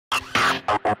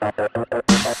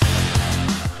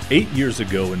8 years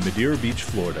ago in Madeira Beach,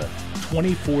 Florida,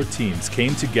 24 teams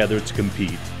came together to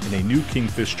compete in a new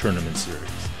kingfish tournament series.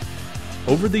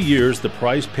 Over the years, the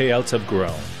prize payouts have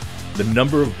grown, the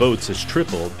number of boats has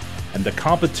tripled, and the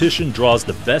competition draws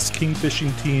the best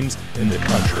kingfishing teams in the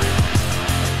country.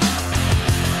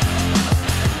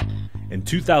 In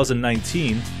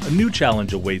 2019, a new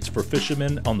challenge awaits for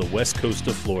fishermen on the west coast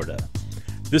of Florida.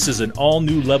 This is an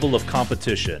all-new level of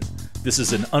competition. This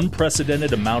is an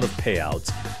unprecedented amount of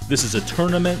payouts. This is a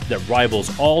tournament that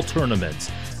rivals all tournaments.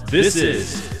 This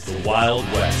is the Wild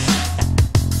West.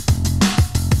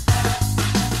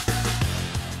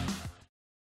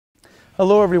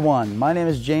 Hello everyone, my name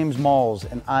is James Malls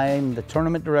and I'm the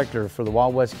tournament director for the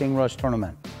Wild West King Rush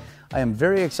Tournament. I am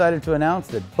very excited to announce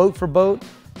that boat for boat,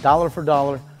 dollar for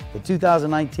dollar, the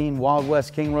 2019 Wild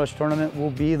West King Rush Tournament will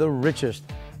be the richest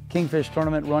kingfish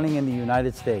tournament running in the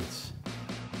United States.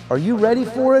 Are you ready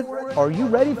for it? Are you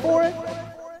ready for it?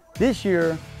 This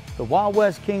year, the Wild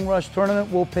West King Rush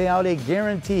Tournament will pay out a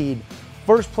guaranteed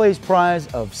first place prize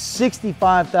of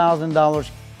 $65,000.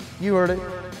 You heard it.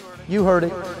 You heard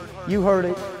it. You heard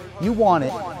it. You want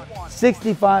it.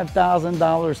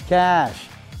 $65,000 cash.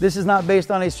 This is not based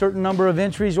on a certain number of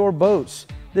entries or boats.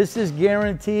 This is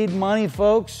guaranteed money,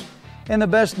 folks. And the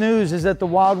best news is that the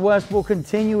Wild West will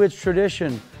continue its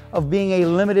tradition of being a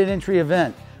limited entry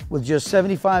event. With just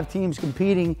 75 teams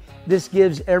competing, this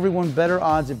gives everyone better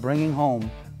odds at bringing home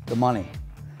the money.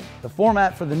 The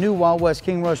format for the new Wild West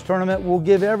King Rush Tournament will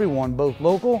give everyone, both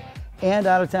local and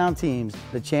out-of-town teams,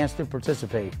 the chance to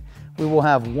participate. We will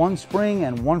have one spring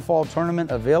and one fall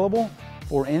tournament available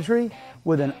for entry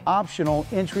with an optional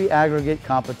entry aggregate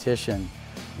competition.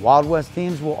 Wild West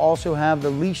teams will also have the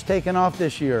leash taken off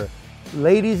this year.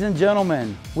 Ladies and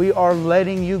gentlemen, we are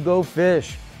letting you go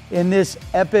fish in this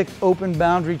epic open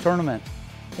boundary tournament.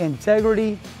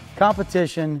 Integrity,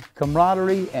 competition,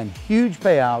 camaraderie, and huge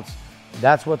payouts,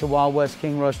 that's what the Wild West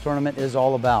King Rush Tournament is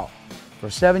all about. For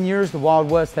 7 years, the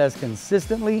Wild West has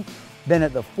consistently been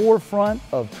at the forefront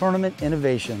of tournament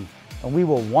innovation, and we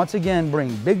will once again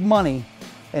bring big money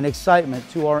and excitement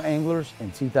to our anglers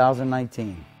in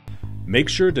 2019. Make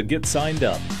sure to get signed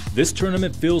up. This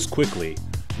tournament fills quickly.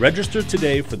 Register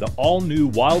today for the all-new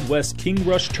Wild West King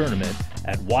Rush Tournament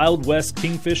at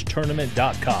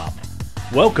wildwestkingfishtournament.com.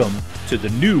 Welcome to the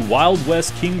new Wild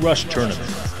West King Rush Tournament.